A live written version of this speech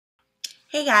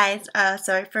Hey guys,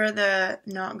 sorry for the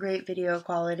not great video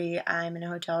quality. I'm in a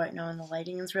hotel right now and the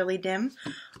lighting is really dim.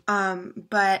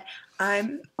 But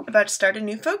I'm about to start a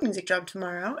new folk music job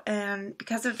tomorrow, and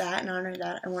because of that, in honor of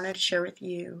that, I wanted to share with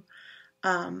you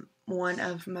one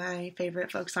of my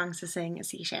favorite folk songs to sing, a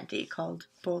sea shanty called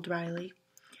Bold Riley.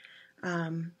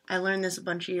 I learned this a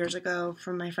bunch of years ago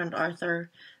from my friend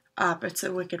Arthur. It's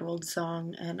a wicked old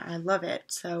song and I love it,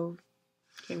 so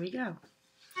here we go.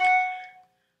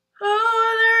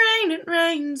 Oh, the rain, it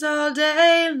rains all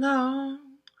day long.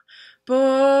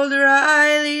 Bold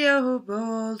Riley, oh,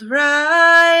 bold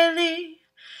Riley.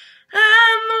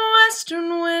 And the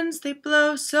western winds, they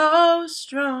blow so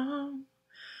strong.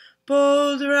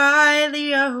 Bold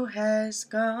Riley, oh, has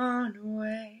gone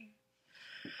away.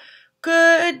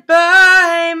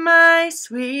 Goodbye, my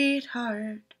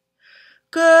sweetheart.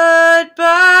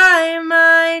 Goodbye,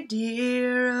 my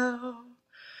dear, oh.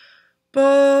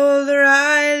 Bold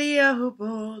Riley, oh,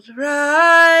 bold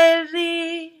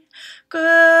Riley.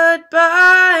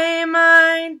 Goodbye,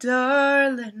 my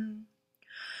darling.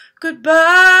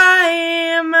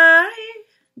 Goodbye, my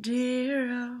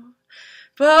dear, oh.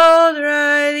 Bold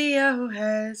Riley, oh,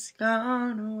 has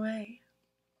gone away.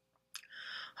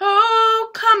 Oh,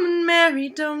 come and marry,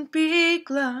 don't be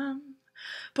glum.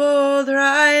 Bold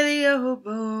Riley, oh,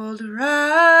 bold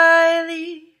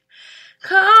Riley.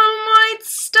 Come white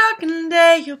stocking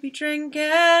day, you'll be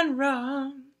drinking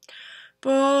rum.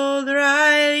 Bold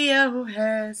Riley, oh,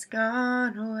 has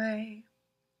gone away.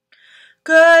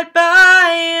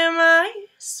 Goodbye, my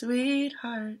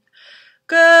sweetheart.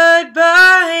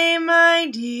 Goodbye, my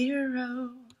dear,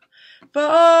 oh.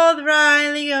 Bold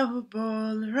Riley, oh,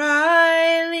 bold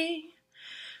Riley.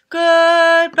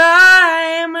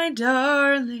 Goodbye, my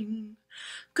darling.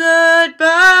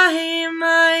 Goodbye,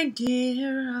 my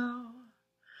dear, oh.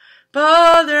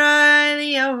 Bold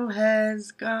Riley, oh,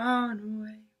 has gone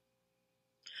away.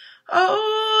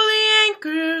 Oh, the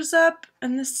anchor's up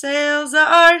and the sails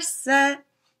are set.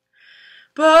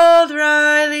 Bold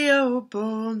Riley, oh,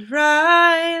 bold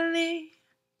Riley.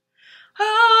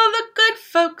 All the good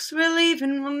folks we're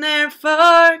leaving will ne'er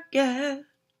forget.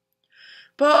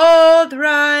 Bold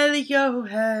Riley, oh,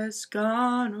 has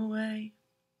gone away.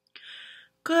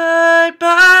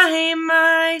 Goodbye,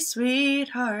 my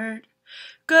sweetheart.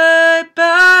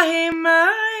 Goodbye,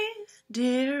 my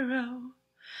dear, oh.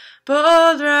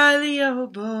 Bold Riley, oh,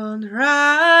 bold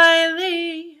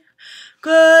Riley.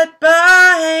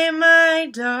 Goodbye, my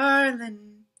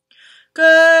darling.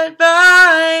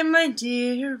 Goodbye, my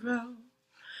dear, oh.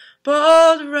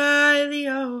 Bold Riley,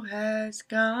 oh, has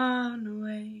gone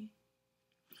away.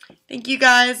 Thank you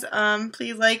guys.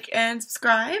 Please like and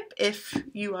subscribe if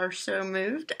you are so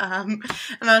moved. And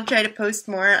I'll try to post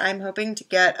more. I'm hoping to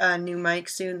get a new mic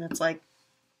soon that's like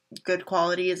good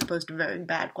quality as opposed to very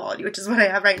bad quality, which is what I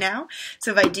have right now.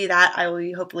 So if I do that, I will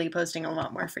be hopefully posting a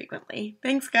lot more frequently.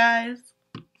 Thanks, guys.